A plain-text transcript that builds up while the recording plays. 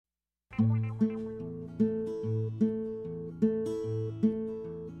Turn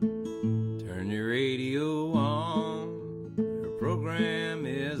your radio on, her program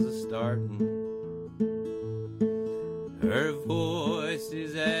is a-startin'. Her voice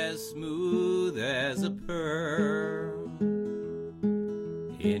is as smooth as a pearl,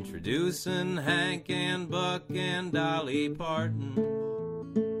 introducing Hank and Buck and Dolly Parton.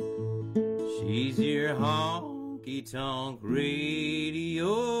 She's your honky-tonk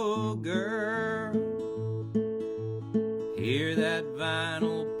radio girl. Hear that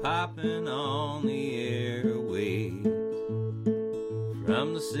vinyl popping on the airwaves,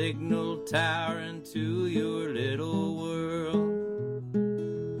 from the signal tower into your little world.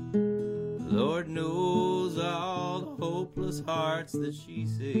 Lord knows all the hopeless hearts that she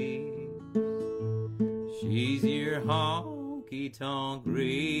saves. She's your honky-tonk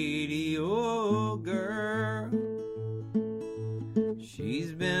radio girl.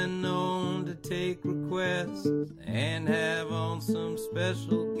 She's been known to take requests and have on some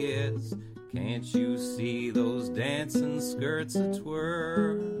special guests. Can't you see those dancing skirts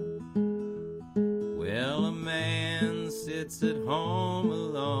a-twirl? Well, a man sits at home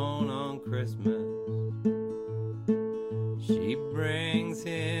alone on Christmas. She brings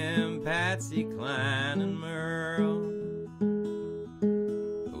him Patsy Cline and Merle.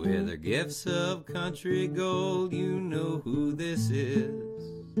 With her gifts of country gold, you know who this is.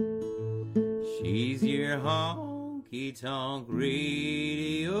 She's your honky-tonk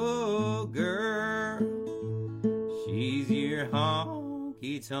radio girl. She's your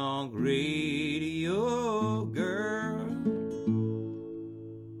honky-tonk radio girl.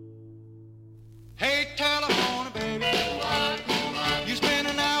 Hey, telephone, baby, you spend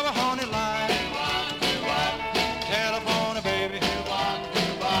an hour on the line. Telephone, baby,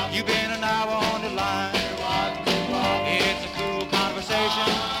 you been an hour on the line. It's a cool conversation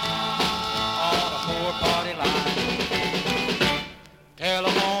on a four-party line.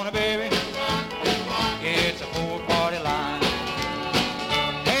 Telephone, baby, it's a four-party line.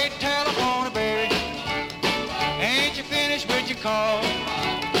 Hey, telephone, baby, ain't you finished with your call?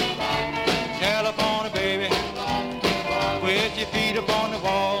 Telephone, baby, with your feet up on the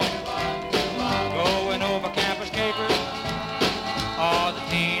wall, going over campus capers or the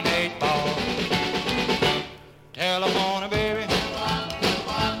teenage ball. Telephone, baby,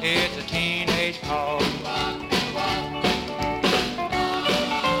 it's a teenage call.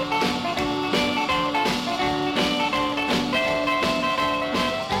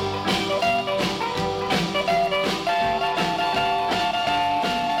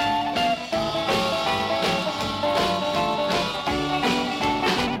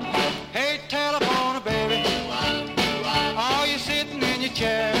 Hey, telephone, baby, are you sitting in your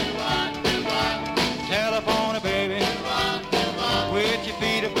chair? Telephone, baby, with your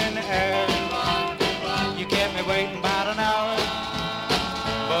feet up in the air. You kept me waiting about an hour,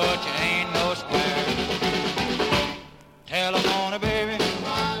 but you ain't no square. Telephone, baby,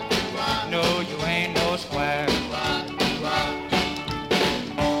 no, you ain't no square.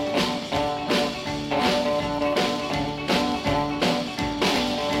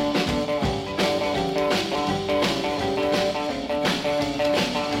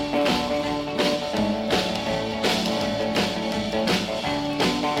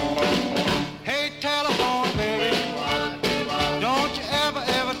 Hey, telephone, baby, don't you ever,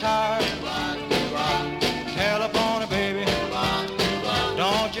 ever tire. Telephone, baby,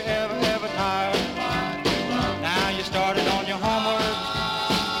 don't you ever, ever tire. Now you started on your homework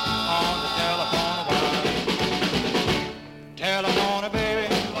on the telephone wire. Telephone, baby,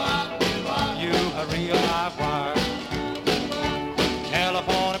 you a real live wire.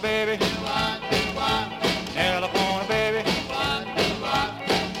 Telephone, baby, telephone, baby,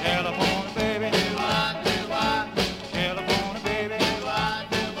 telephone, baby, telephone, baby, telephone, baby,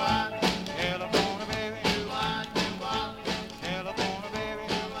 telephone, baby,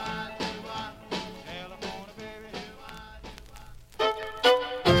 telephone, baby.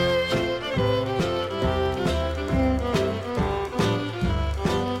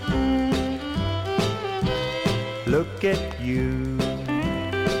 Look at you,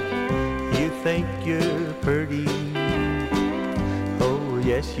 you think you're pretty. Oh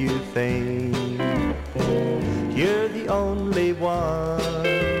yes, you think you're the only one.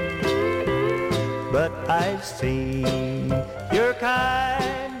 But I've seen your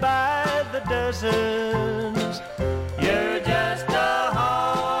kind by the dozens. You're just a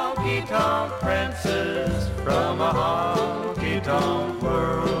honky-tonk princess from a honky-tonk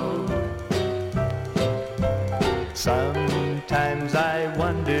world. Sometimes I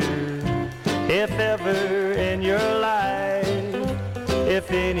wonder if ever in your life, if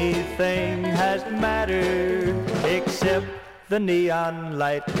any anything has mattered except the neon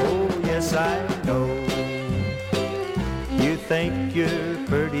light. Oh, yes, I know. You think you're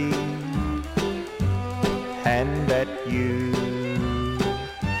pretty and that you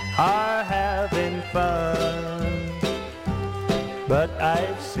are having fun, but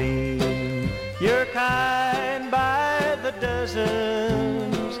I've seen your kind by the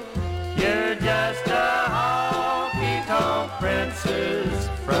dozens. You're just a honky-tonk princess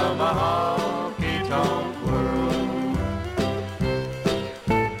from a honky-tonk world.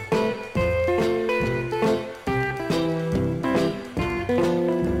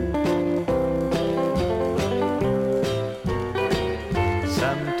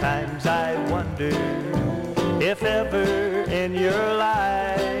 Sometimes I wonder if ever in your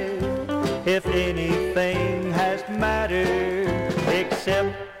life, if anything has mattered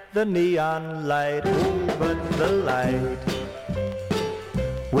except the neon light. Oh, but the light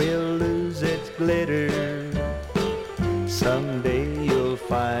will lose its glitter. Someday you'll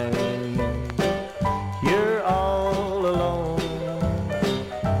find you're all alone.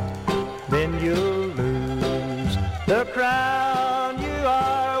 Then you'll lose the crown you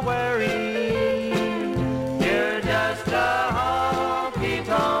are wearing. You're just a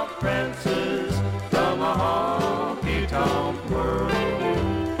honky-tonk princess from a honky-tonk world.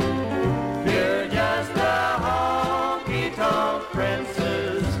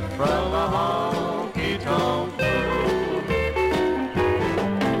 Princess from a honky-tonk world.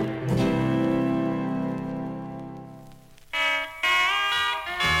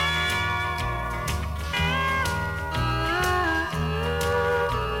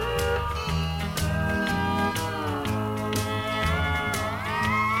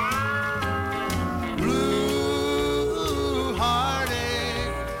 Blue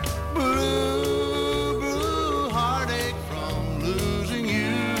heartache, blue heartache from losing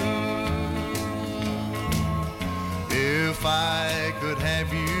you. If I could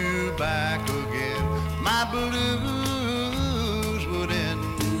have you back again, my blues would end.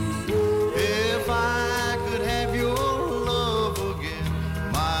 If I could have your love again,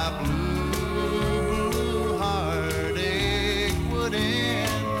 my blue heartache would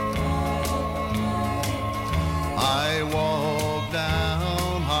end. I walk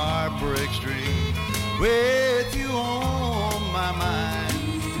down Heartbreak Street with you on my mind.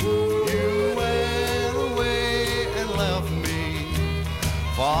 You went away and left me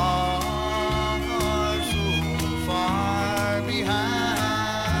far, so far behind.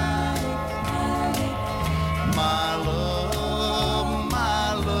 My love,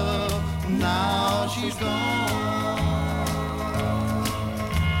 now she's gone.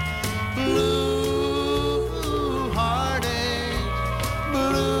 Blue heartache,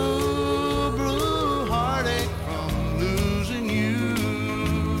 blue heartache from losing you.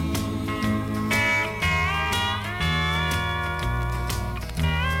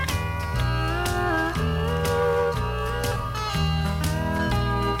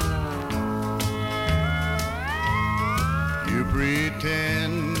 You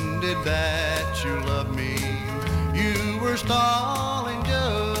pretended that you loved me. You were stalling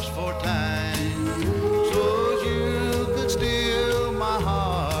just for time, so you could steal my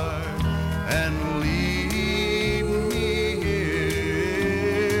heart and leave me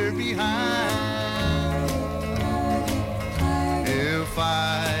here behind. If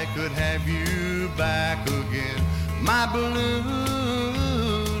I could have you back again, my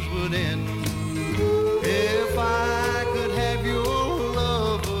blues would end. If I could have your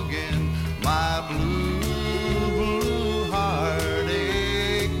love again, my blue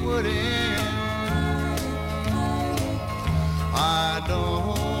heartache would end. I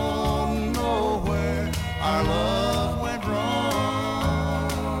don't know where our love went wrong.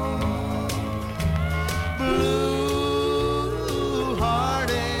 Blue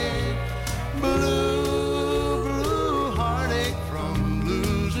heartache, blue heartache from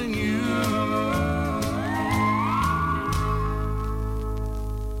losing you.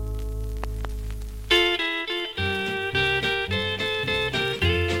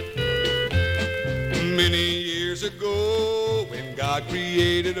 Many years ago, when God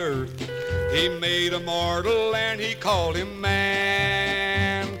created earth, he made a mortal and he called him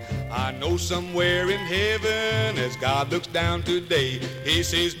man. I know somewhere in heaven, as God looks down today, he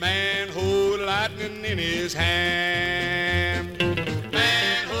sees man hold lightning in his hand.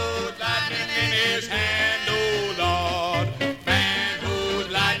 Man hold lightning in his hand, oh Lord. Man hold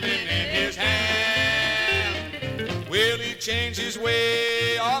lightning in his hand. Will he change his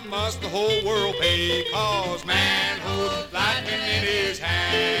way, or must the whole world pay? 'Cause man holds lightning in his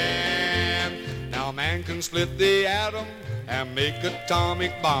hand. Now man can split the atom and make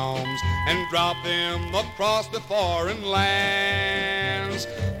atomic bombs and drop them across the foreign lands.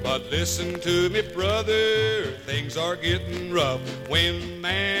 But listen to me, brother, things are getting rough when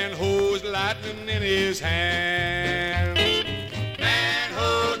man holds lightning in his hands. Man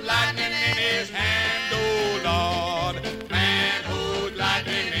holds lightning in his hand, oh Lord. Man holds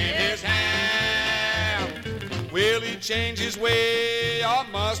lightning in his hand. Will he change his way, or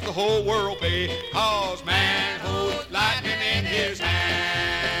must the whole world pay? 'Cause man holds lightning in his hand.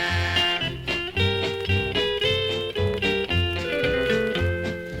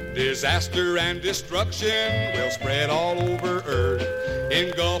 Disaster and destruction will spread all over earth.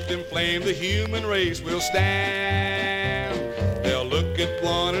 Engulfed in flame, the human race will stand. They'll look at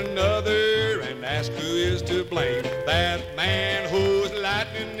one another and ask who is to blame. That man holds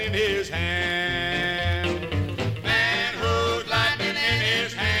lightning in his hand. Man holds lightning in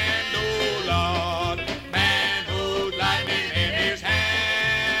his hand, oh Lord. Man holds lightning in his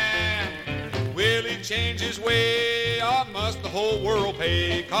hand. Will he change his way, or must the whole world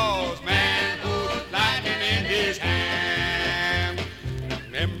pay? 'Cause man holds lightning in his hand.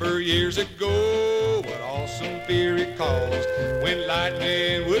 Remember years ago what awesome fear it caused when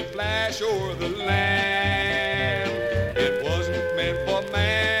lightning would flash o'er the land. It wasn't meant for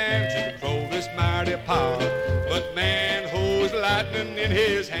man to control this mighty power, but man holds lightning in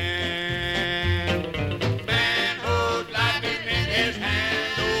his hand. Man holds lightning in his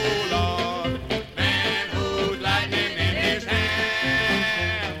hand, oh Lord. Man holds lightning in his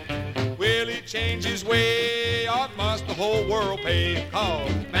hand. Will he change his way, or must the whole world pay?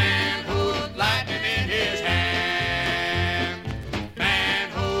 'Cause man holds lightning in his hand. Man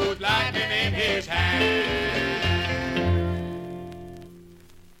holds lightning in his hand.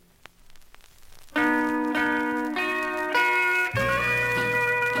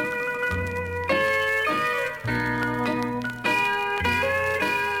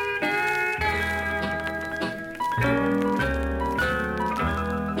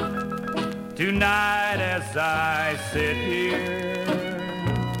 Tonight as I sit here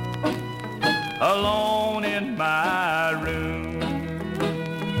alone in my room,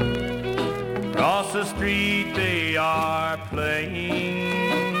 across the street they are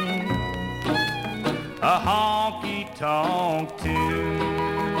playing a honky-tonk tune.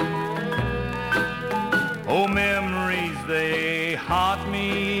 Oh, memories they haunt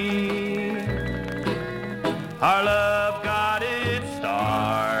me. Our love got its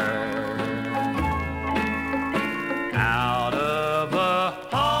start out of a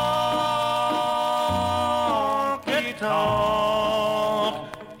honky-tonk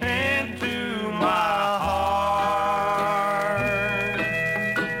into my heart.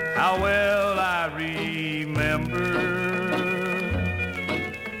 How well I remember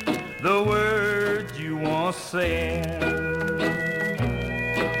the words you once said,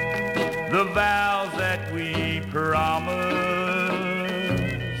 the vows that we promised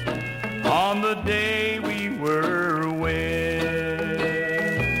on the day we were wed.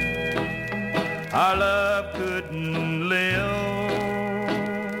 Our love couldn't live.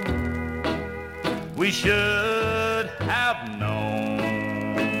 We should have known.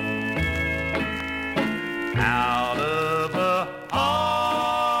 Out of a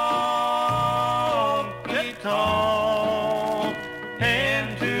honky-tonk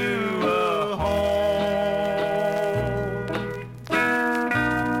into a home.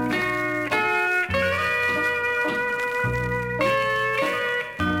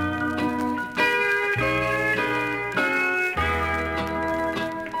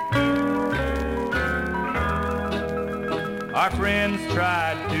 Our friends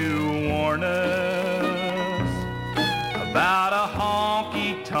tried to warn us about a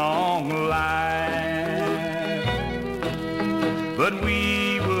honky-tonk life, but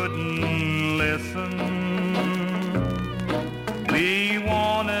we wouldn't listen. We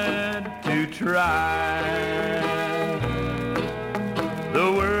wanted to try.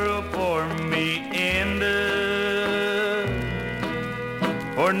 The world for me ended,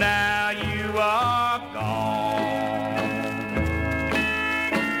 for now you are gone.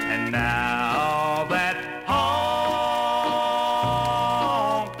 And now that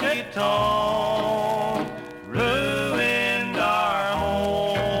honky-tonk ruined our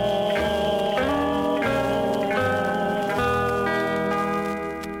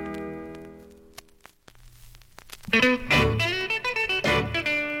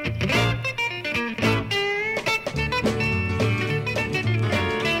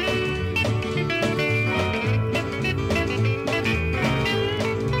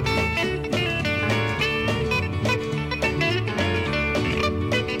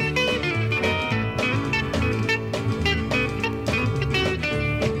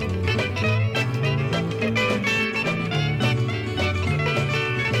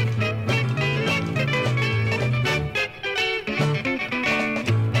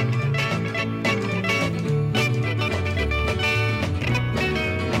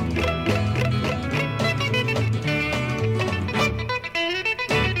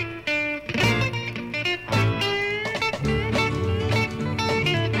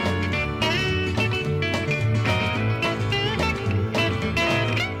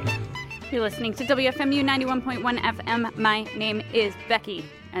You're listening to WFMU 91.1 FM. My name is Becky,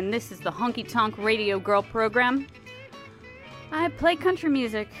 and this is the Honky Tonk Radio Girl program. I play country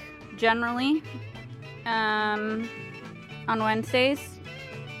music, generally, on Wednesdays,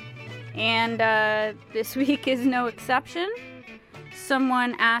 and this week is no exception.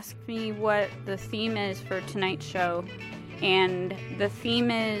 Someone asked me what the theme is for tonight's show, and the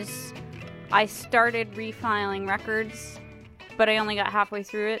theme is I started refiling records, but I only got halfway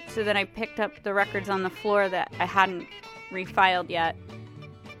through it, so then I picked up the records on the floor that I hadn't refiled yet,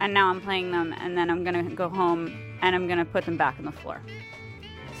 and now I'm playing them, and then I'm going to go home, and I'm going to put them back on the floor.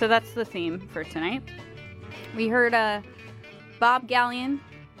 So that's the theme for tonight. We heard Bob Gallion,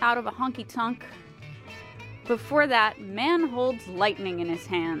 Out of a Honky Tonk. Before that, Man Holds Lightning in His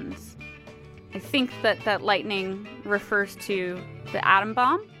Hands. I think that lightning refers to the atom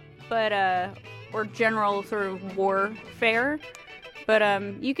bomb, but or general sort of warfare, but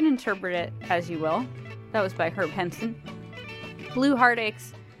you can interpret it as you will. That was by Herb Henson. Blue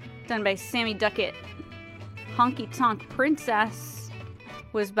Heartaches, done by Sammy Duckett. Honky Tonk Princess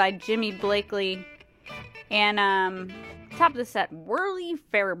was by Jimmy Blakely. And top of the set, Whirly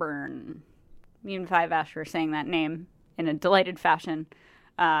Fairburn. Me and Five Ash were saying that name in a delighted fashion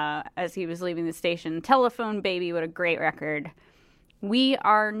as he was leaving the station. Telephone Baby, what a great record. We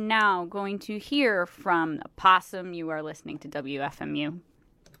are now going to hear from the Possum. You are listening to WFMU.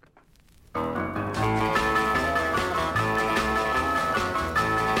 Well,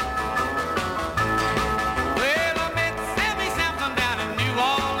 I met Sammy Sampson down in New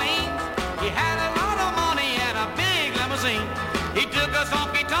Orleans. He had a lot of money and a big limousine. He took us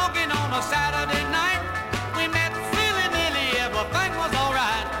honky-tonkin' on a Saturday night. We met Silly Millie, everything was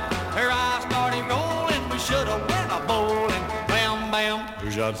alright. Her eyes started rolling, we should've went a bowling. Bam, bam.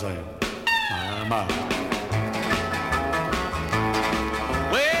 Who's that saying? My.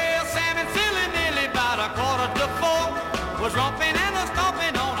 Well, Sam and Silly Millie, about 3:45, was romping and a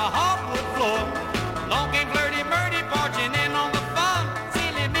stomping on a hardwood floor. Long came Flirty Birdie marching in on the fun.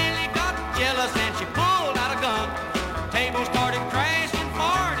 Silly Millie got jealous and she pulled out a gun. Table started crashing,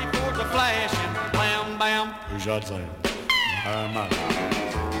 44s a flashing. Blam, bam. Who's that saying? My.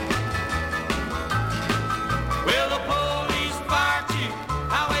 Well, the police, fire chief,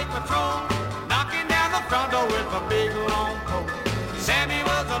 highway patrol, knocking down the front door with a big long pole. Sammy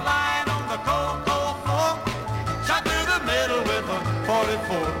was a lying on the cold, cold floor, shot through the middle with a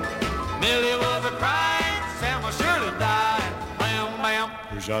 44. Millie was a crying, Sam was surely dying. Bam, bam.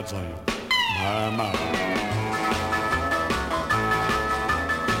 Who's that saying? My.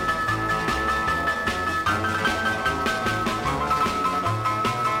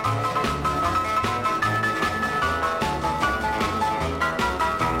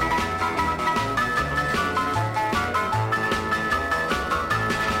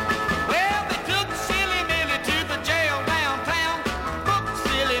 Well, they took Silly Millie to the jail downtown, booked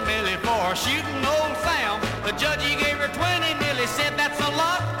Silly Millie for shooting old Sam. The judge, he gave her 20, Millie said that's a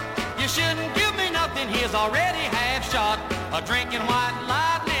lot. You shouldn't give me nothing, he's already half shot. A drinking white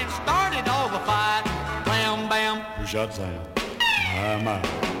lightning started all the fight. Blam, bam. Who's that saying? My.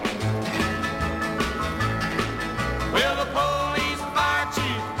 Well, the police, fire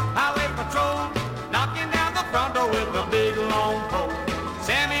chief, highway patrol, knocking down the front door with a big long pole.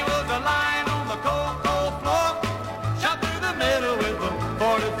 Sammy was a lying on the cold, cold floor, shot through the middle with a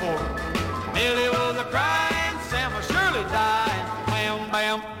 44. Millie was a crying, Sam was surely dying. Bam,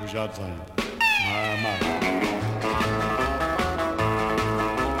 bam. Who's that saying? My.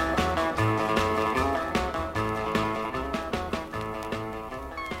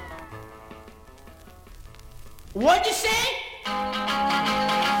 What'd you say?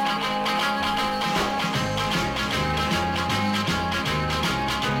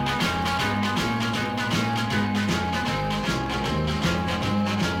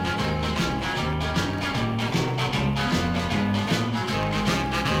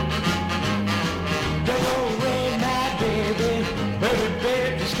 Go away, my baby,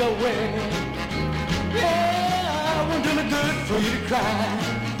 baby, just go away. Yeah, I won't do no good for you to cry,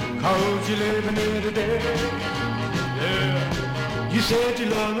 'cause you live in here today. Yeah, you said you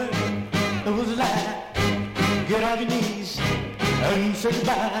love me, it was a lie. Get on your knees and say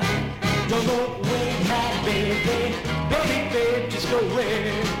goodbye. Don't go away, my baby, baby, just go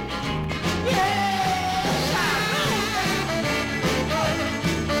away. Yeah.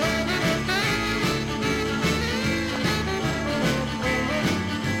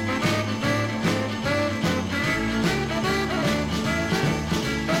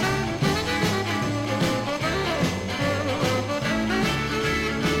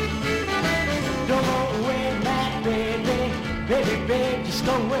 Don't go away, my baby, baby, just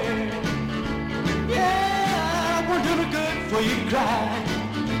go away. Yeah, I won't do no good for you to cry,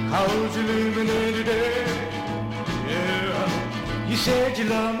 'cause you're living in the dirt. Yeah, you said you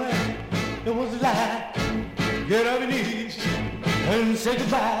love me, it was a lie. Get on your knees and say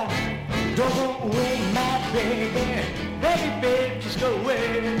goodbye. Don't go away, my baby. Baby, baby, just go away.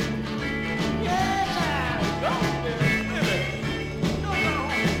 Yes, I go, baby. No, no.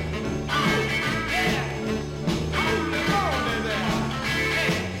 Oh, yeah. Oh, come on, baby.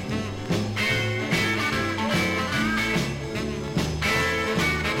 Hey.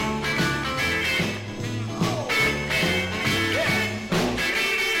 Oh, yeah.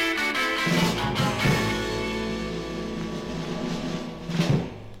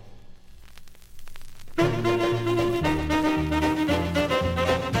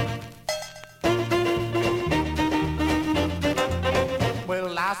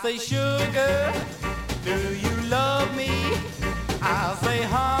 Well, I say, sugar, do you love me? I'll say,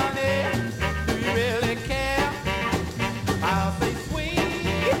 honey, do you really care? I'll say,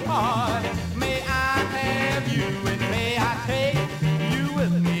 sweetheart, may I have you and may I take you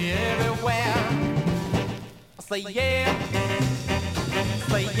with me everywhere? I say, yeah,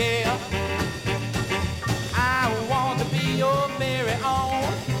 say, yeah, I want to be your very own.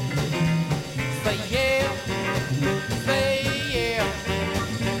 Say, yeah, say, yeah,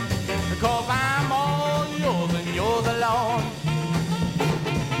 'cause I'm all yours and yours alone.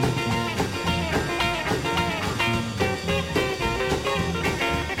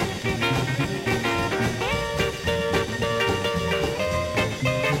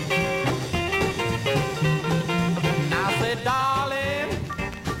 I said, darling,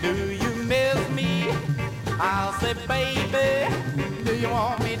 do you miss me? I'll say, baby, do you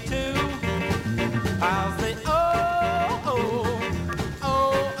want me to? I'll say, oh, oh,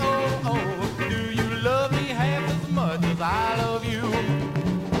 oh, oh, oh, do you love me half as much as I love you?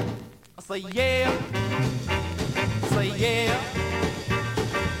 I say, yeah, say, yeah,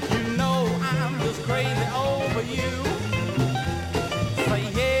 you know I'm just crazy over you. Say,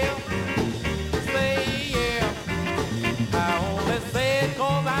 yeah, say, yeah, I only say it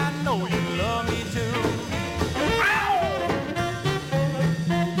 'cause I know you love me too.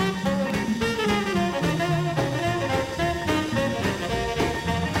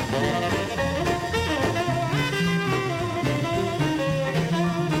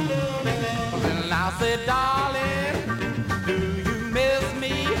 And I said, darling, do you miss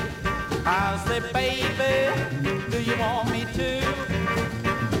me? I said, baby, do you want me to?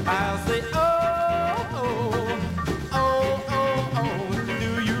 I said, oh, oh, oh, oh, oh,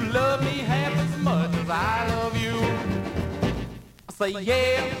 do you love me half as much as I love you? I say,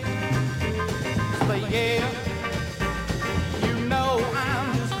 yeah, say, yeah, you know I'm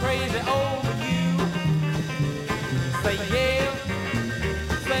just crazy over you. Say, yeah,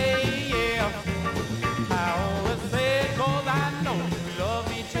 say, yeah, I always say it 'cause I know you love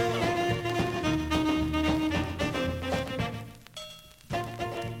me too.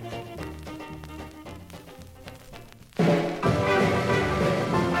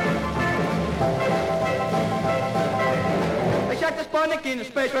 They shot the Sputnik in the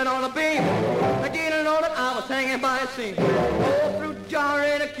space right on the beam. I didn't know that I was hanging by a seam. Oh, through jar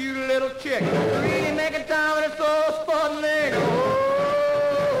and a cute little chick. Really making time and it's so Sputnik. Oh,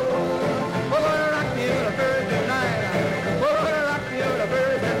 we're gonna rock the universe tonight. We're gonna rock the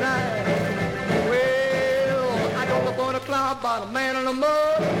universe tonight. Well, I don't look on a cloud by the man in the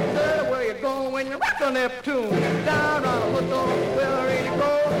mud. Said where you going when you rock on Neptune? Down on a little, where there ain't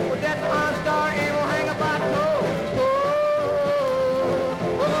go. With that fine star ain't gonna hang about no.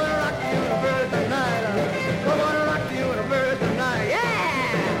 We're gonna rock the universe tonight. We're gonna rock the universe tonight. Yeah!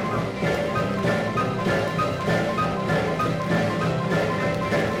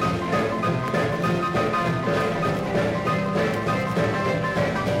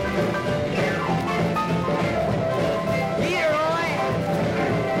 Yeah, Roy!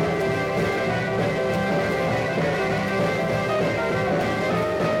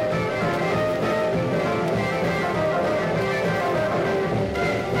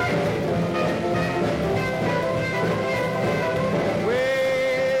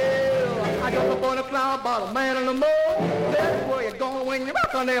 Well, I jumped up on a cloud by the man in the moon. That's where you're going when you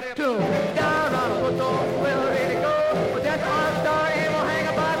rock on Neptune. Down on a football, well, ready to go. But that fine star ain't gonna hang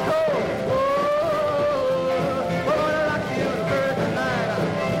about cold. Oh, we're gonna rock the universe tonight.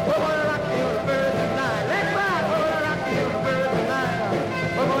 We're gonna rock the universe tonight. Let's ride. We're gonna rock the universe tonight.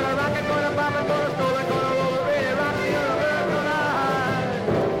 We're gonna rock it, gonna pop it, gonna stole it, gonna roll it, ready, rock the universe tonight.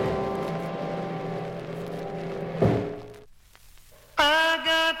 I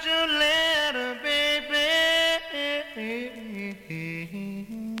got your letter, baby.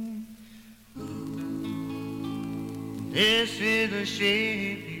 This is the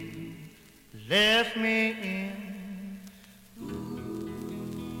shape you left me in.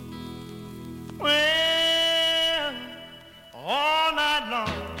 Well, all night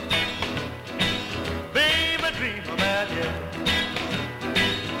long, baby, dream about you.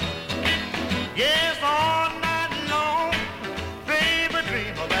 Yes, all night long, baby,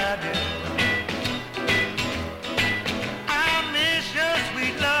 dream about you. I miss your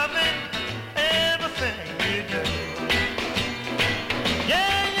sweet loving, everything you do.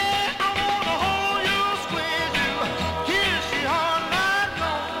 Yeah, yeah, I wanna hold you, squeeze you, kiss you all night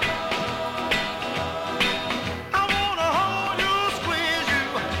long. I wanna hold you, squeeze you,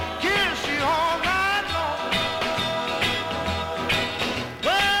 kiss you all night long.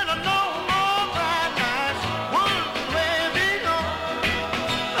 Well, I know more bright nights wouldn't way be long.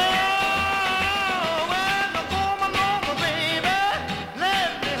 Oh, well, come along, baby, let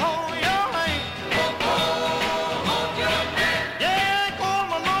me hold your hand. Hold your hand. Yeah,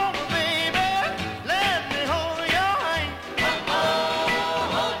 come along, baby, let me hold your hand.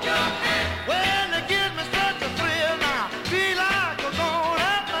 Hold your hand. Well, it gives me such a thrill now, feel like a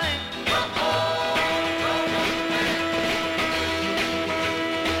grown-up man.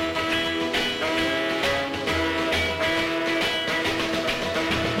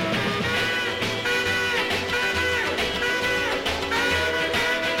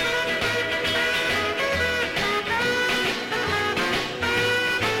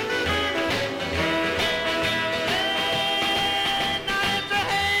 Now it's a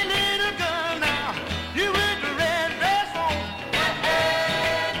hey little girl now, you with the red dress on.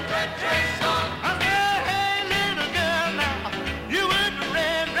 Red dress on. I said hey little girl now, you with the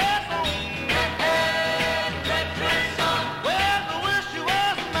red dress on. Red dress on. Well, I wish you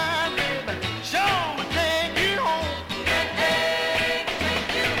was mine, baby, sure would take you home. Take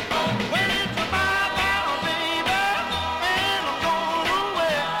you home. Well, it's a bye-bye, baby, and I'm going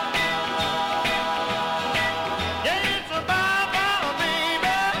away. Yeah, it's a bye-bye,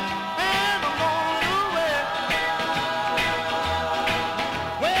 baby, and I'm going away.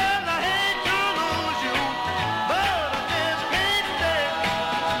 Well, I hate to lose you, but I just can't stay.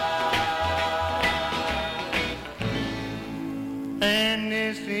 And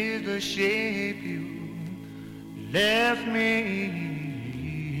this is the shape you left me in.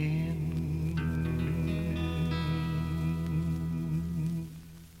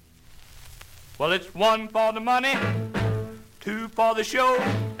 Well, it's 1 for the money, 2 for the show,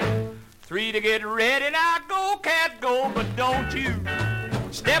 3 to get ready. Now go, cat, go, but don't you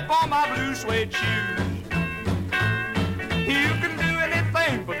step on my blue suede shoes. You can do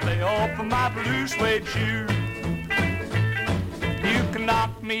anything but lay off of my blue suede shoes. You can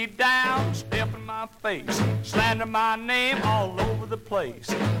knock me down, step in my face, slander my name all over the place,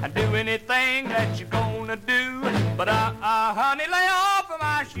 and do anything that you're gonna do. But honey, lay off of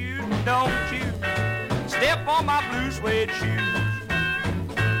my shoes, don't you step on my blue suede shoes.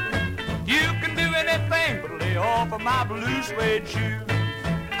 You can do anything but lay off of my blue suede shoes.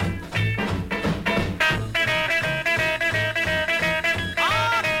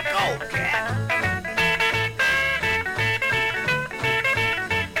 Oh, go, cat.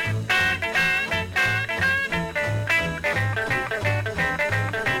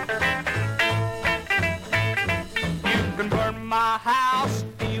 You can burn my house,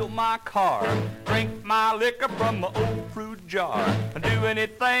 steal my car, drink my liquor from my old fruit jar, and do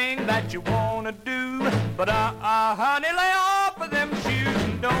anything that you wanna do. But honey, lay off of them shoes,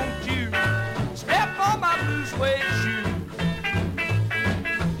 and don't you step on my blue suede shoes.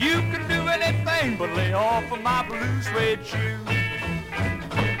 You can do anything but lay off of my blue suede shoes.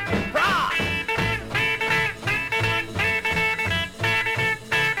 Rah!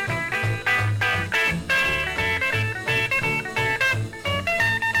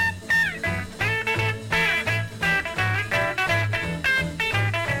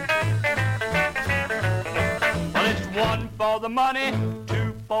 Well, it's 1 for the money,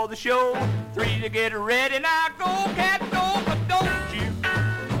 2 for the show, 3 to get ready. Now go, cat, go, but don't you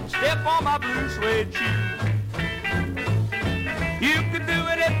step on my blue suede shoes. You can do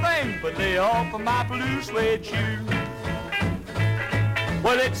anything but lay off of my blue suede shoes.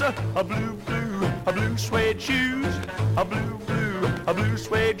 Well, it's a blue suede shoes, a blue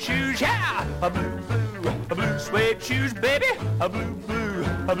suede shoes, yeah, a blue suede shoes, baby, a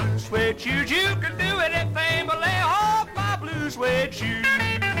blue suede shoes. You can do anything but lay off my blue suede shoes.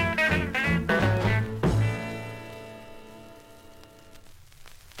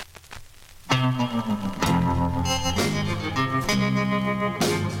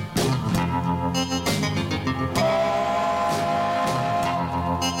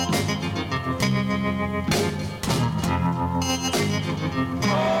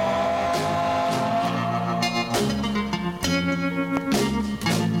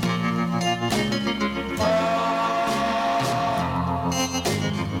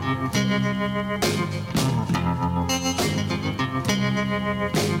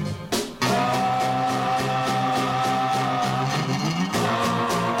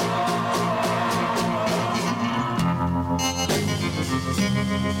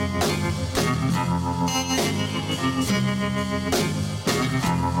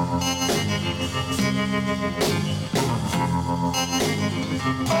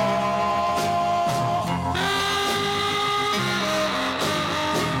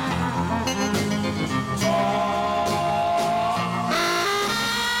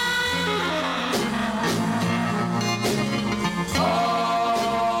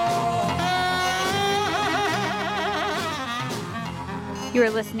 You are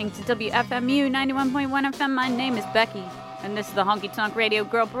listening to WFMU 91.1 FM. My name is Becky, and this is the Honky Tonk Radio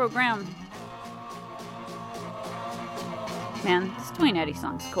Girl Program. Man, this Dwayne Eddy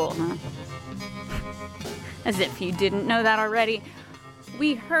song's cool, huh? As if you didn't know that already.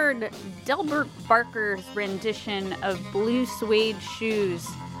 We heard Delbert Barker's rendition of Blue Suede Shoes.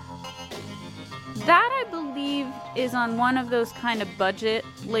 That, I believe, is on one of those kind of budget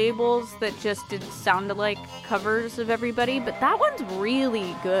labels that just sounded like covers of everybody, but that one's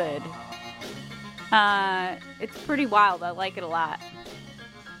really good. It's pretty wild. I like it a lot.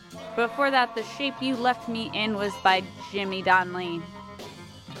 Before that, The Shape You Left Me In was by Jimmy Donnelly.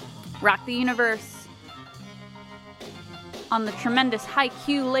 Rock the Universe on the tremendous High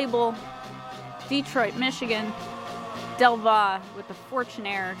Q label, Detroit, Michigan. Delva with the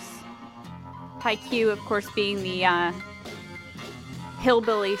Fortunaires. High Q, of course, being the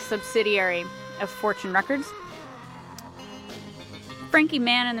hillbilly subsidiary of Fortune Records. Frankie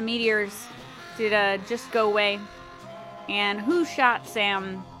Mann and the Meteors did Just Go Away. And Who Shot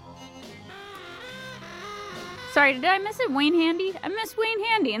Sam? Sorry, did I miss it? Wayne Handy? I missed Wayne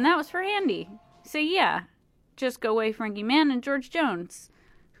Handy, and that was for Handy. So yeah, Just Go Away, Frankie Mann and George Jones.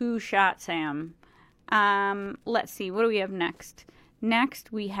 Who Shot Sam? Let's see, what do we have next?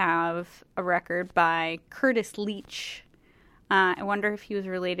 Next, we have a record by Curtis Leach. I wonder if he was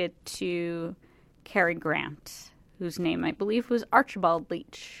related to Cary Grant, whose name I believe was Archibald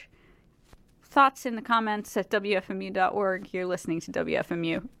Leach. Thoughts in the comments at WFMU.org. You're listening to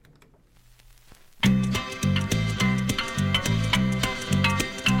WFMU.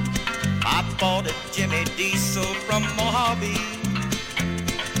 I bought a Jimmy Diesel from Mojave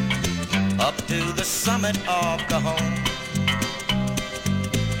up to the summit of Cajon.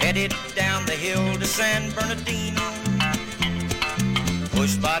 Headed down the hill to San Bernardino,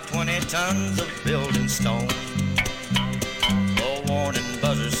 pushed by 20 tons of building stone. The warning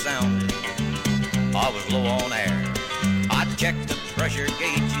buzzer sounded, I was low on air. I checked the pressure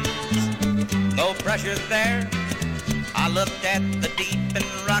gauges, no pressure there. I looked at the deep and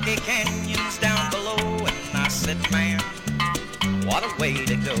rocky canyons down below, and I said, man, what a way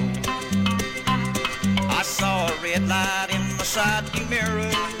to go. I saw a red light in my side view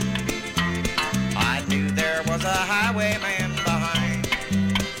mirror. I knew there was a highwayman behind.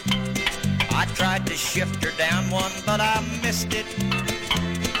 I tried to shift her down one, but I missed it,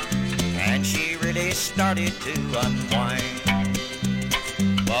 and she really started to unwind.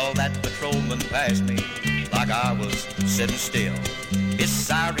 Well, that patrolman passed me like I was sitting still. His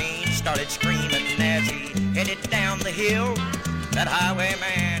siren started screaming as he headed down the hill. That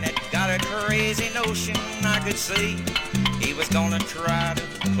highwayman had got a crazy notion, I could see. He was gonna try to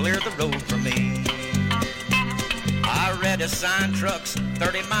clear the road for me. I read a sign, trucks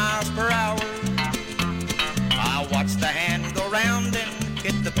 30 miles per hour. I watched the hand go round and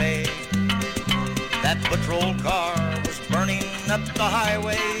hit the peg. That patrol car was burning up the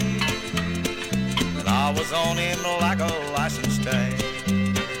highway, and I was on him like a license tag.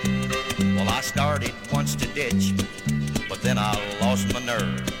 Well, I started once to ditch, but then I lost my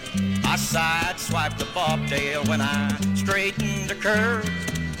nerve. I sideswiped the bobtail when I straightened the curve.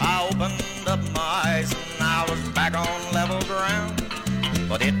 I opened up my eyes and I was back on level ground,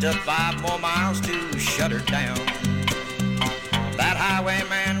 but it took 5 more miles to shut her down. That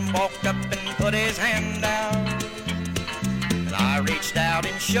highwayman walked up and put his hand out, and I reached out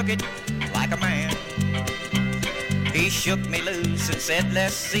and shook it like a man. He shook me loose and said,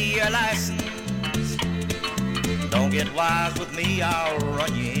 let's see your license. Don't get wise with me, I'll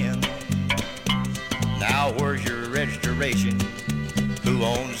run you in. Now where's your registration? Who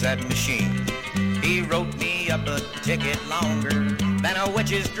owns that machine? He wrote me up a ticket longer than a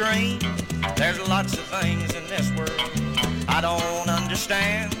witch's dream. There's lots of things in this world I don't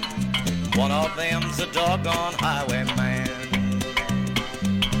understand. One of them's a doggone highwayman.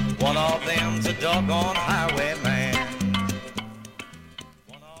 One of them's a doggone highwayman.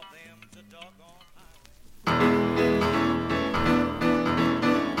 One of them's a doggone highwayman.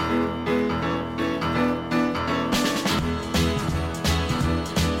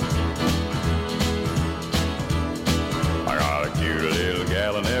 I got a cute little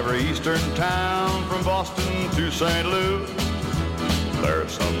gal in every eastern town, from Boston to St. Louis.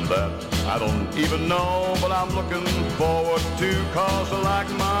 There's some that I don't even know, but I'm looking forward to, 'cause I like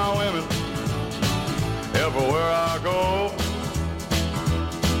my women everywhere I go.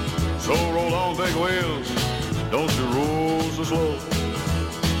 So roll on, big wheels, don't you roll so slow.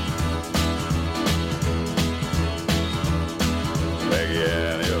 Peggy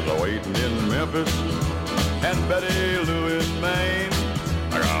Ann is a-waiting in Memphis, and Betty Lou in Maine.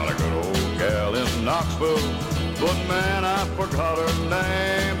 I got a good old gal in Knoxville, but man, I forgot her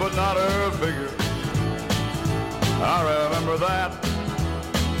name, but not her figure. I remember that.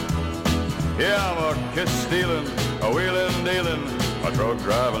 Yeah, I'm a kiss-stealing, a wheeling-dealing, a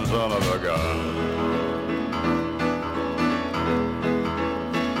truck-driving son of a gun.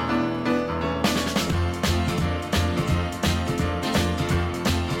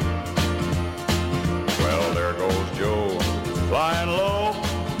 Well, there goes Joe, flying low,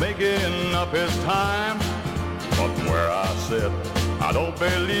 making up his time. But from where I sit, I don't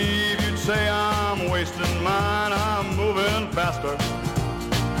believe you'd say I'm wasting mine. I'm moving faster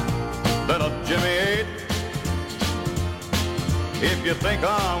than a Jimmy 8. If you think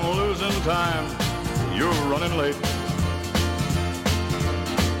I'm losing time, you're running late.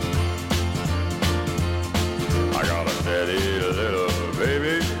 I got a steady little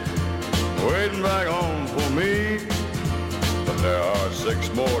baby waiting back home for me. But there are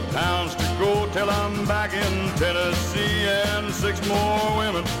 6 more towns to go till I'm back in Tennessee, and 6 more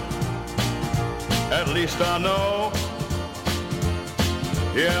women, at least I know.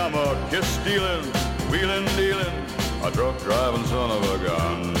 Yeah, I'm a kiss-stealing, wheeling-dealing, a truck-driving son of a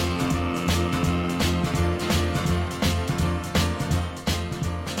gun.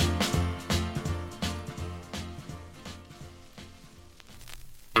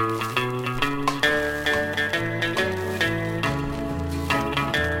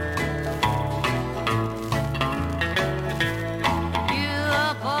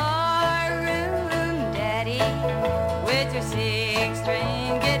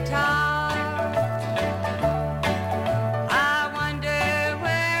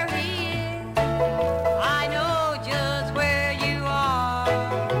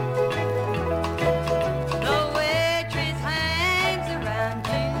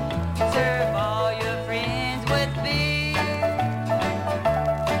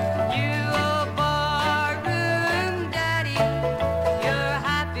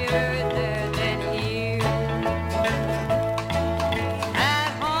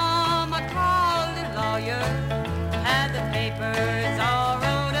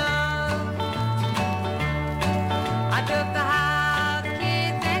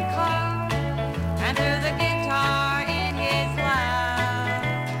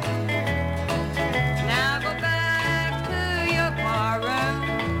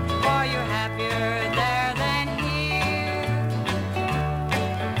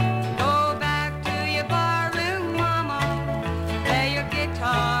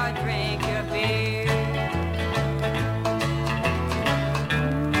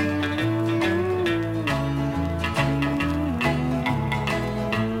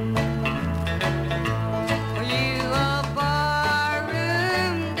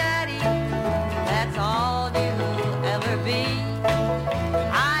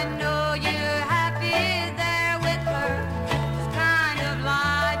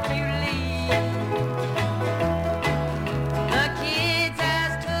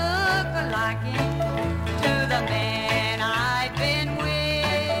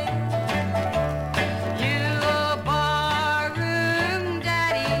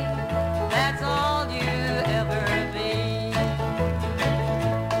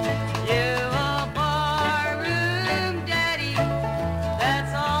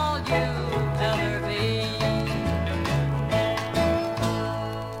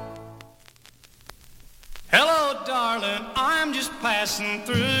 Passing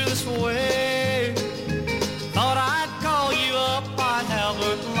through this way, thought I'd call you up, I'd have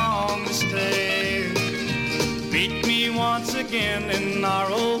looked long to stay. Meet me once again in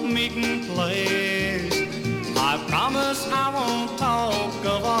our old meeting place. I promise I won't talk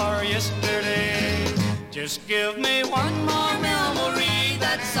of our yesterday. Just give me one more memory,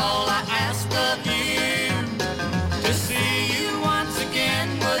 that's all I ask of you. To see you once again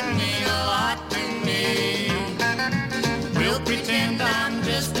would mean a lot to me. We'll pretend I'm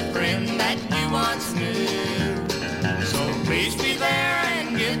just a friend that you once knew. So please be there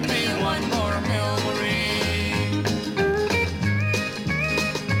and give me one more memory.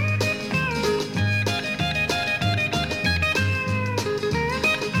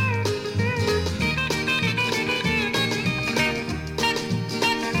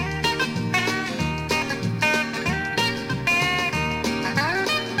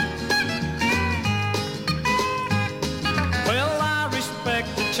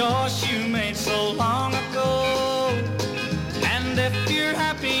 Choice you made so long ago, and if you're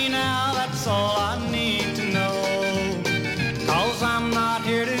happy now, that's all I need to know. 'Cause I'm not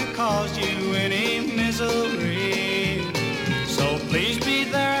here to cause you any misery. So please be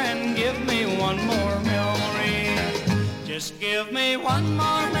there and give me one more memory. Just give me one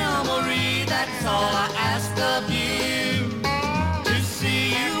more memory, that's all I ask of you. To see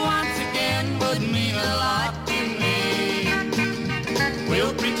you once again would mean a lot to me.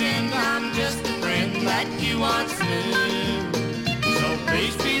 We'll pretend I'm just a friend that you once knew. So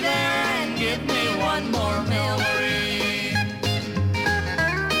please be there and give me one more memory.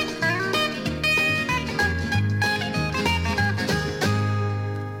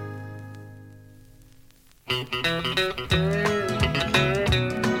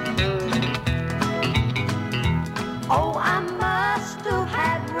 Oh, I must have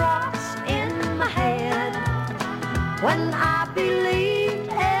had rocks in my head when I believed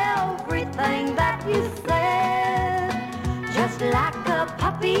everything that you said. Just like a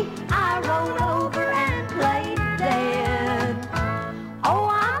puppy, I rolled over and played dead. Oh,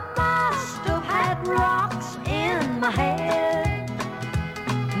 I must have had rocks in my head.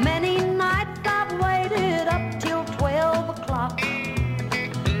 Many nights I've waited up till 12 o'clock.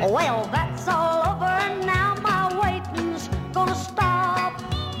 Well, that's all over now, my waiting's gonna stop.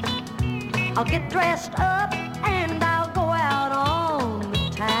 I'll get dressed up and I'll go out on the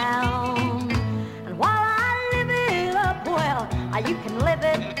town. And while I live it up, well, you can live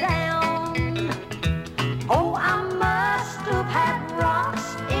it down. Oh, I must have had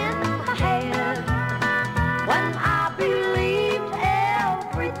rocks in my head when I believed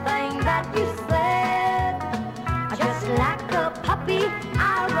everything that you said. Just like a puppy,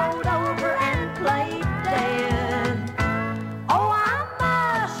 I rolled over and played dead. Oh, I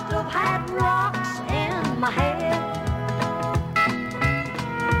must have had rocks in my head.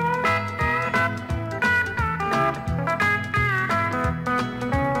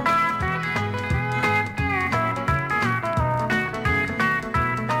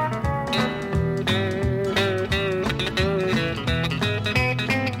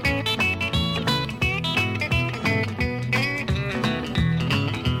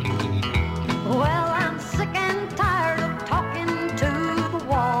 Well, I'm sick and tired of talking to the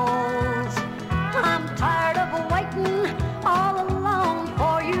walls. I'm tired of waiting all alone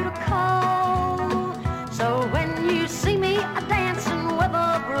for you to call. So when you see me dancing with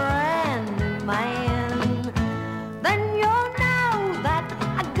a brand new man, then you'll know that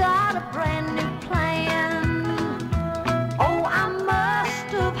I got a brand new plan. Oh, I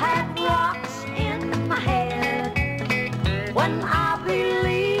must have had rocks in my head when I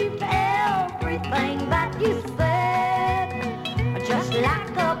believed everything that you said. Just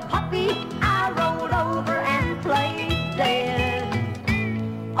like a puppy, I rolled over and played dead.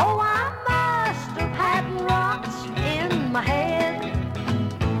 Oh, I must have had rocks in my head.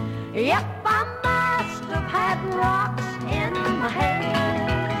 Yep, I must have had rocks in my head.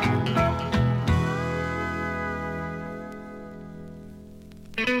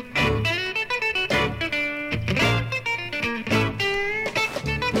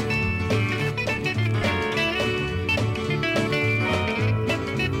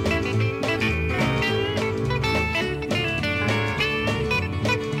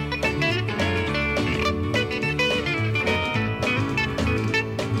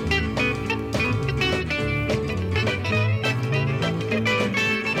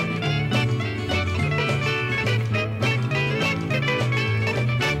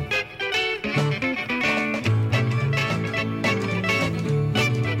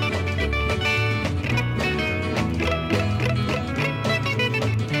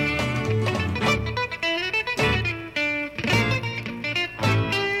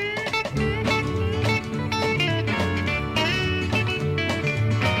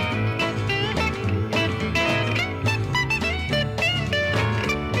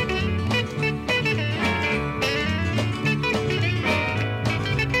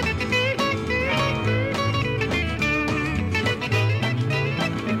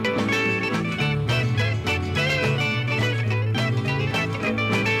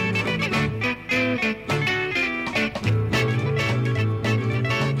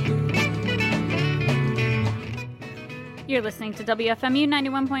 You're listening to WFMU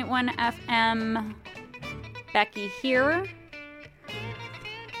 91.1 FM. Becky here.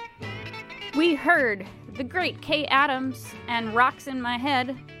 We heard the great Kay Adams and Rocks in My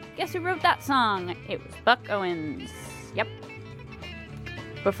Head. Guess who wrote that song? It was Buck Owens. Yep.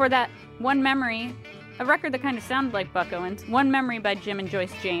 Before that, One Memory, a record that kind of sounded like Buck Owens. One Memory by Jim and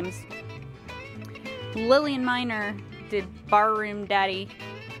Joyce James. Lillian Miner did Barroom Daddy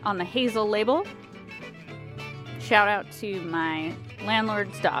on the Hazel label. Shout out to my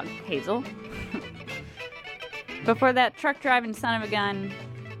landlord's dog, Hazel. Before that, Truck Driving Son of a Gun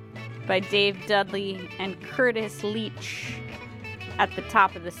by Dave Dudley and Curtis Leach. At the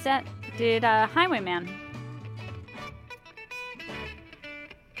top of the set did Highwayman.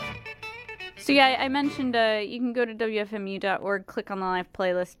 So yeah, I mentioned you can go to WFMU.org, click on the live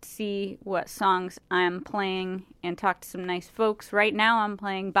playlist, see what songs I'm playing, and talk to some nice folks. Right now I'm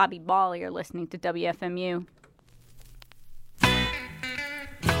playing Bobby Ball. You're listening to WFMU.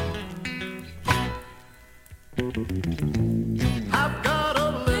 I've got a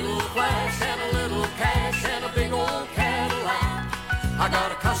little flash and a little cash and a big old Cadillac. I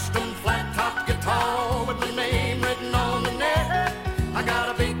got a custom flat top guitar with my name written on the neck. I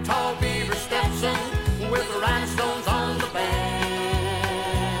got a big tall beaver Stetson with the rhinestones on the band.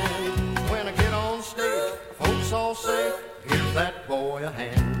 When I get on stage, folks all say, give that boy a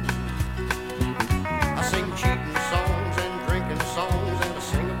hand. I sing cheating songs and drinking songs and I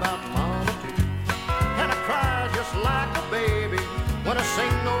sing about mama too. And I cry just like a baby when I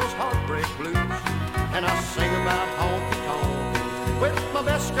sing those heartbreak blues. And I sing about honky tonk with my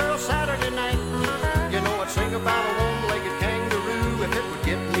best girl Saturday night. You know I'd sing about a one-legged kangaroo if it would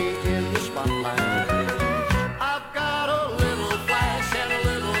get me in the spotlight. I've got a little flash and a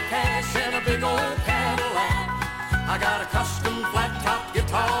little cash and a big old Cadillac. I got a custom flat-top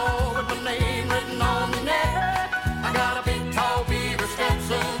guitar with my name written on the neck. I got a big tall beaver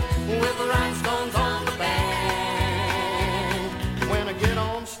Stetson with the rhinestones on the band. When I get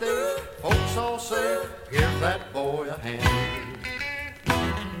on stage, folks all say, give that boy a hand.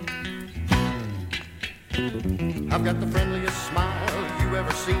 I've got the friendliest smile you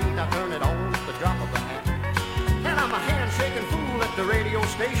ever seen. I turn it on at the drop of a hat. And I'm a handshaking fool at the radio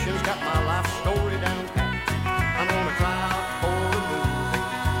stations. Got my life story down pat. I'm gonna try out for a movie.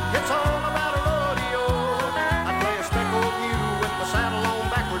 It's all about a rodeo. I play a speckled mule with my saddle on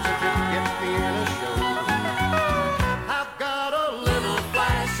backwards if it gets me in a show. I've got a little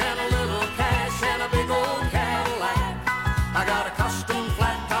flash and a little cash and a big old Cadillac. I got a custom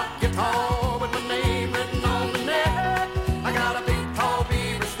flat-top guitar with my name written on the neck. I got a big tall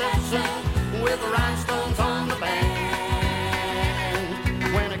beaver Stetson with the rhinestones on the band.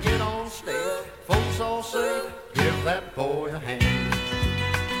 When I get on stage, folks all say, give that boy a hand.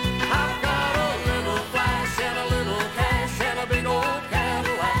 I've got a little flash and a little cash and a big old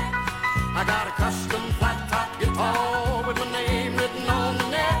Cadillac. I got a custom flat-top guitar with my name written on the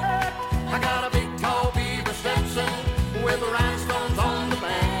neck. I got a big tall beaver Stetson with the rhinestones on the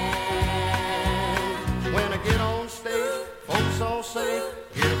band. When I get on stage, folks all say,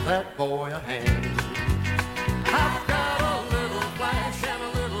 give that boy a hand. I've got a little flash and a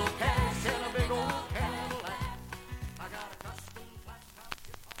little cash and a big old Cadillac. I got a custom flat-top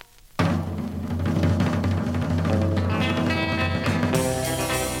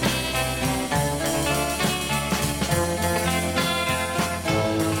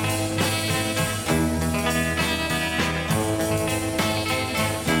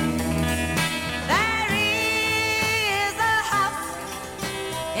There is a house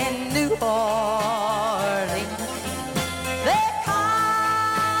in New Orleans. They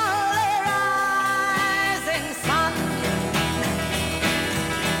call it Rising Sun.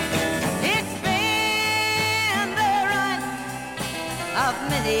 It's been the run of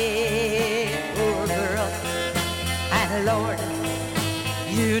many poor girls, and Lord,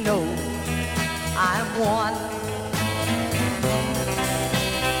 you know I'm one.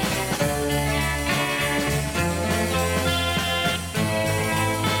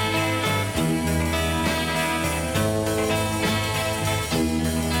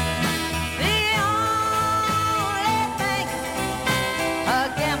 The only thing a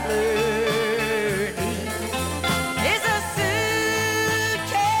gambler needs is a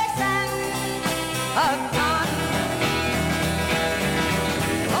suitcase and a gun.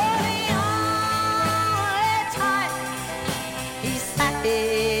 Oh, the only time he's satisfied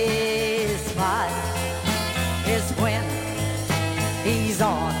is when he's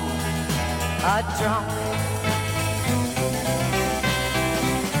on a drunk.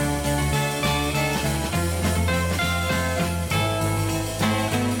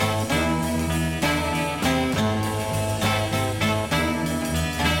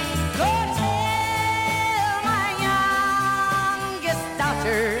 Go tell my youngest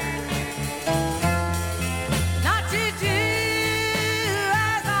daughter not to do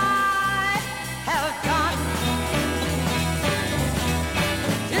as I have done.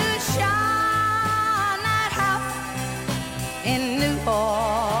 To shun that house in New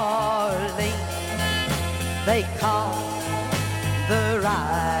Orleans they call the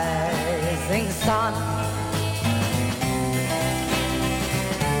Rising Sun.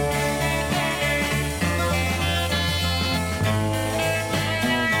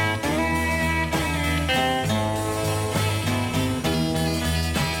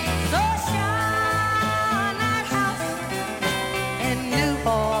 So shine that house in New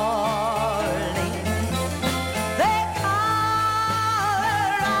Orleans.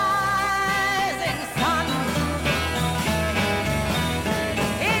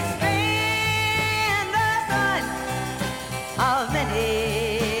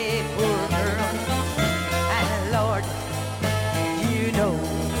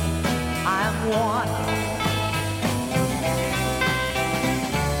 one.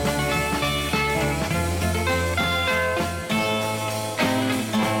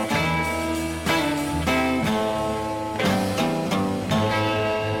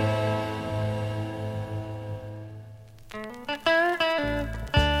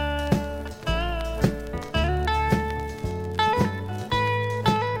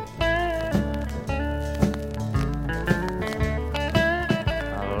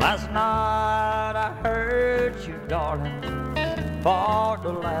 Last night I heard you, darling, for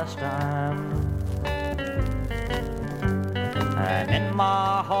the last time. And in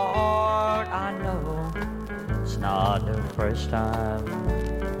my heart I know it's not the first time.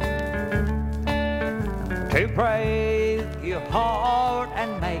 To break your heart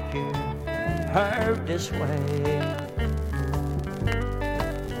and make you hurt this way.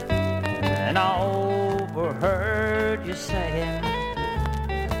 And I overheard you saying,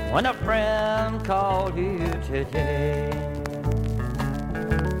 when a friend called you today,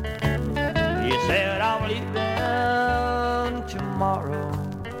 you said, I'm leaving tomorrow.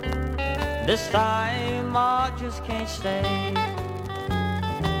 This time I just can't stay.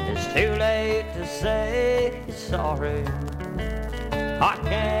 It's too late to say sorry. I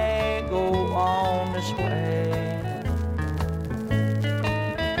can't go on this way.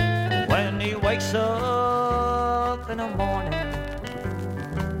 When he wakes up in the morning,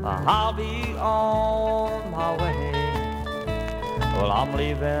 I'll be on my way. Well, I'm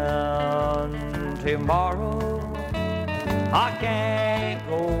leaving tomorrow. I can't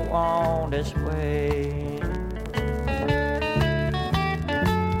go on this way.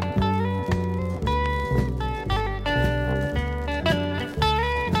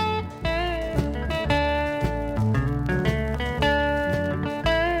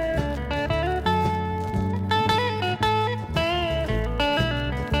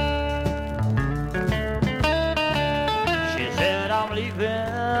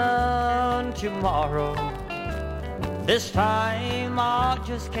 Tomorrow, this time I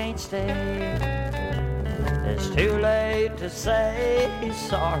just can't stay. It's too late to say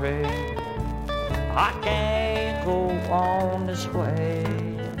sorry. I can't go on this way.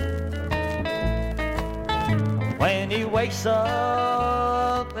 When he wakes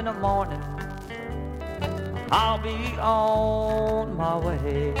up in the morning, I'll be on my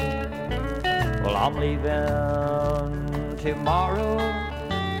way. Well, I'm leaving tomorrow.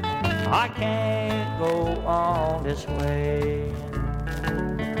 I can't go on this way.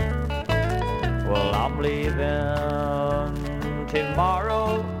 Well, I'm leaving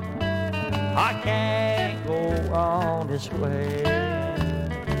tomorrow. I can't go on this way.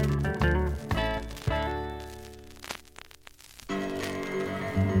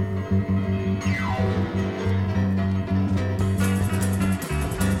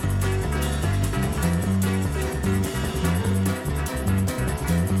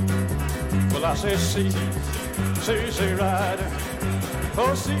 I say, see, rider,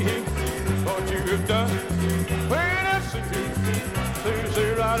 oh, see what you've done. When I see,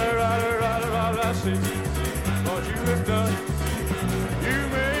 rider, I see what you have done. You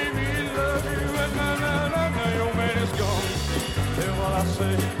made me love you, and now your man is gone. Then what I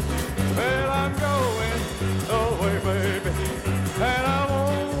say, well, I'm going away, baby, and I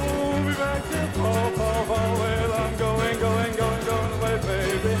won't be back to fall. Well, I'm going away,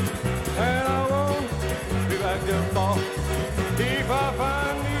 baby, and I won't be back to fall. If I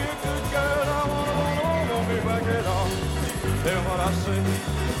find me a good girl, I won't be back at all. Then what I say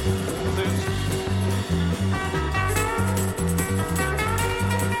is this.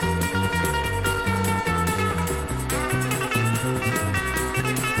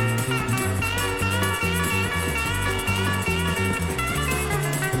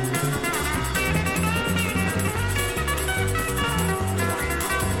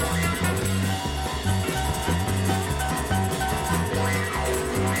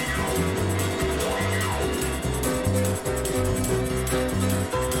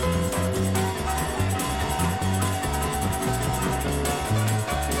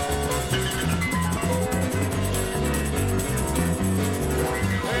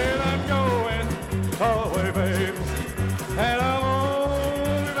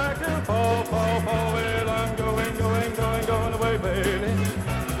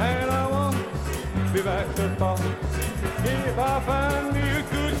 If I find me a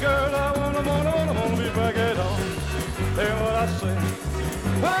good girl, I wanna be back at home. Then what I say?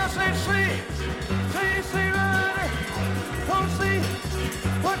 I say, see, rider, come see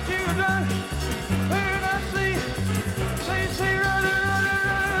what you've done. Then I see, rider,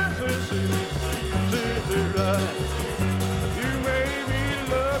 see, rider. You made me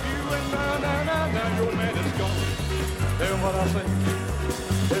love you, and now Hear what I say.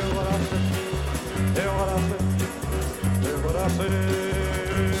 Hear what I say. Hear what I say. Hear what I say.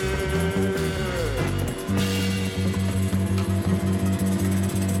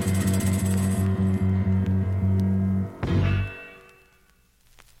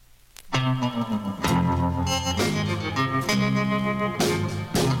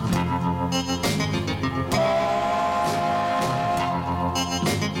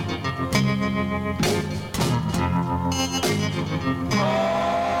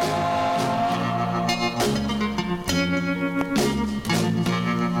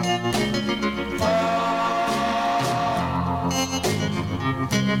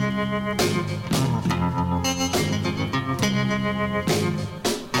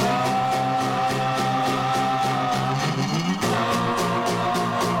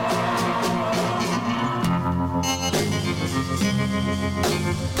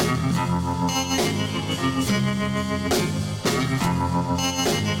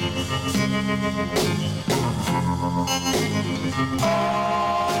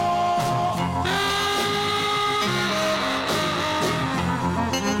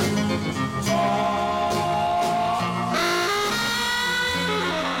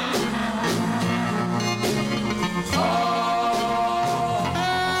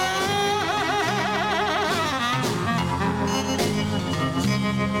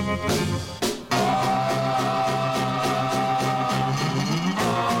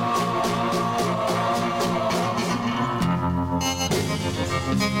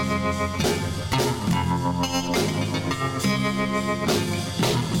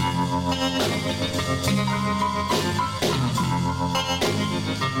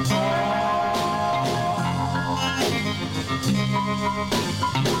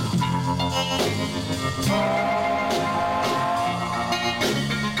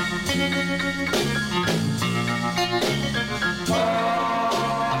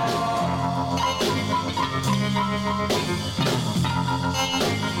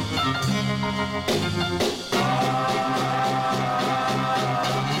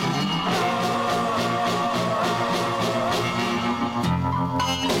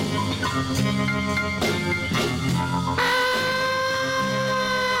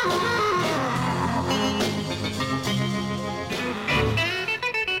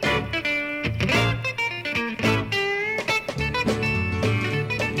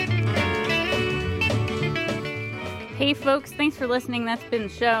 Hey folks, thanks for listening. That's been the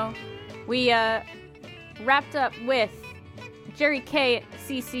show. We wrapped up with Jerry Kay,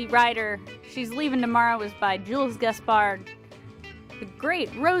 CC Rider. She's Leaving Tomorrow was by Jules Gaspard. The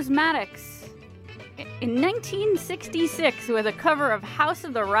great Rose Maddox in 1966 with a cover of House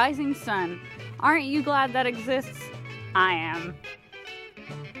of the Rising Sun. Aren't you glad that exists? I am.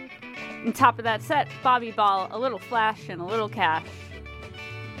 On top of that set, Bobby Ball, A Little Flash, and A Little Cash.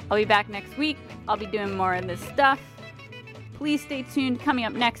 I'll be back next week. I'll be doing more of this stuff. Please stay tuned. Coming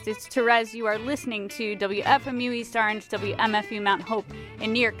up next is Therese. You are listening to WFMU East Orange, WMFU Mount Hope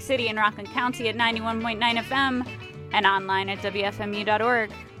in New York City and Rockland County at 91.9 FM and online at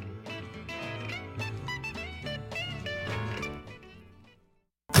WFMU.org.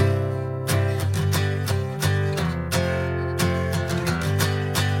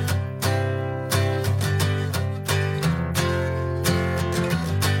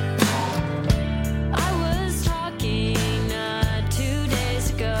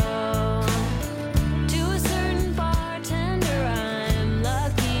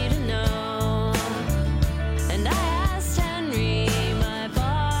 And I asked Henry, my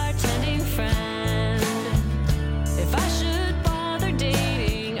boss.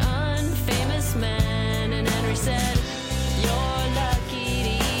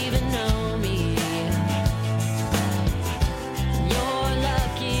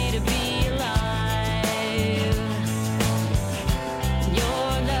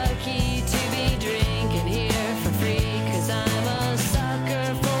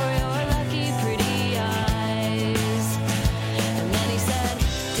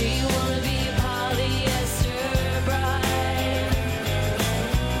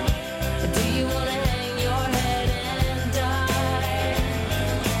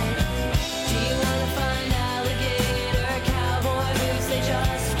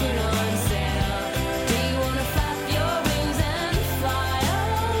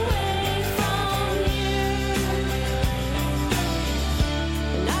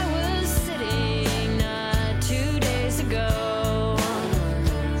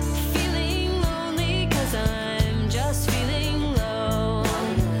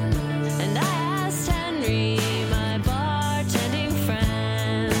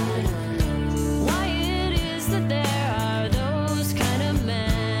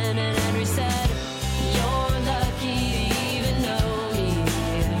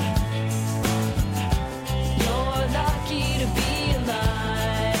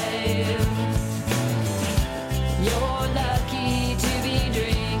 You're lucky to be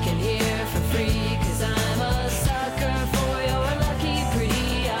drinking here for free, 'cause I'm a sucker for your lucky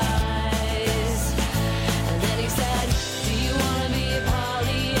pretty eyes. And then he said, do you wanna be a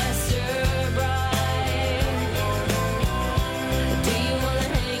polyester bride? Do you wanna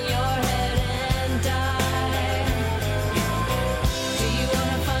hang your head and die? Do you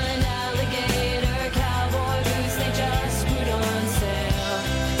wanna find alligator cowboy boots they just put on sale?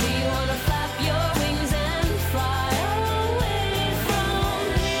 Do you wanna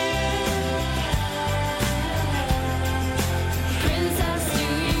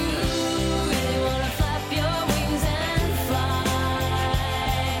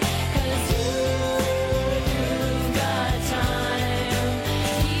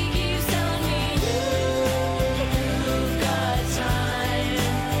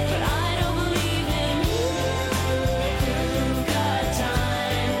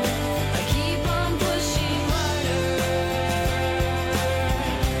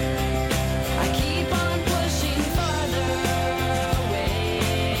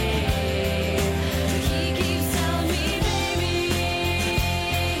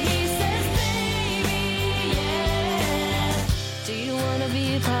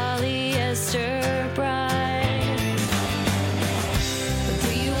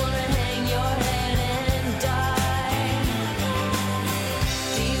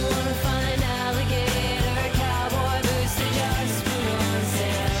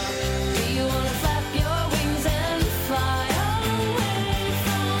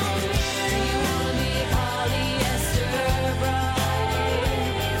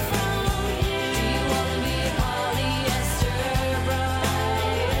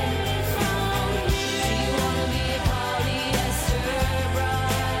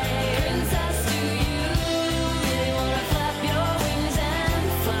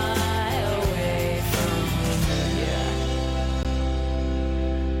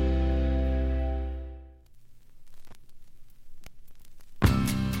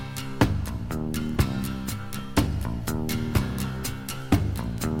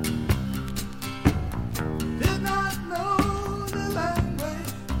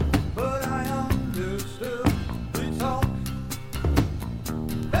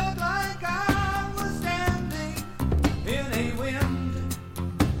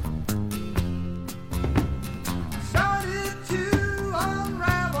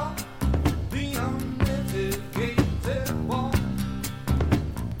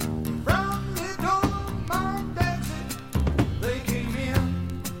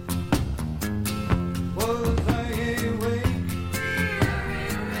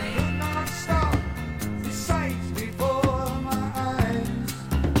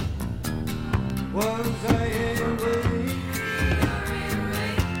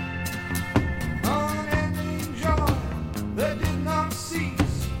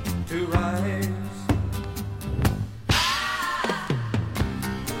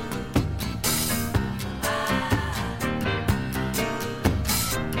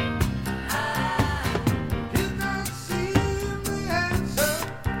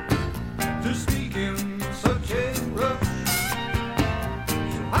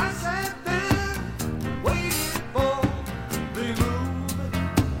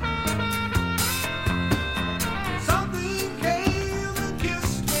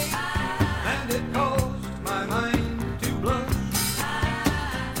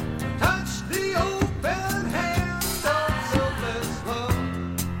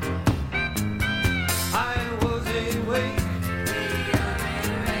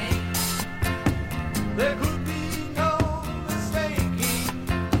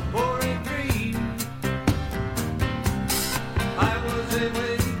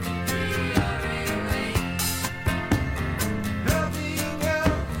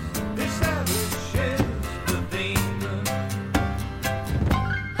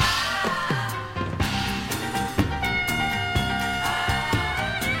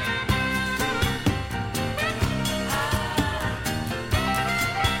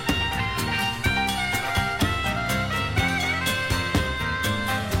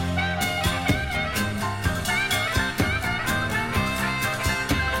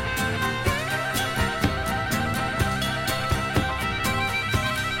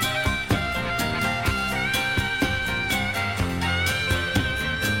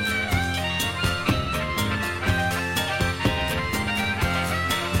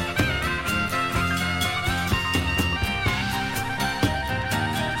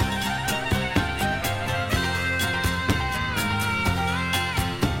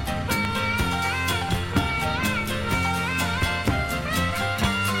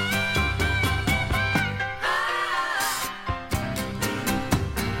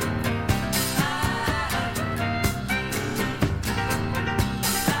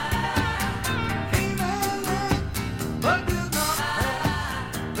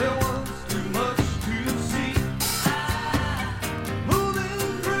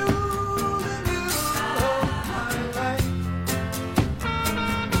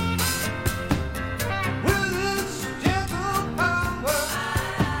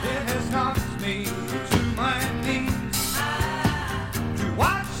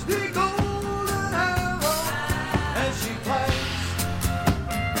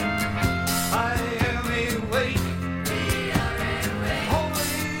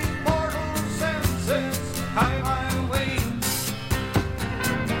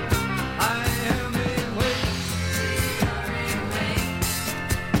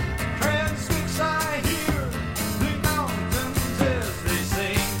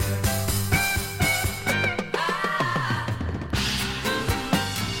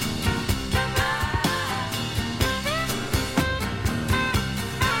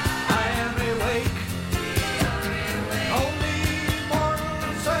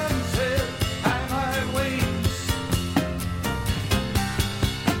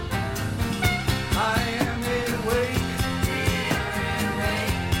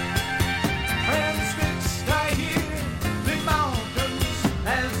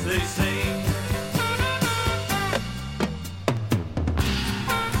They say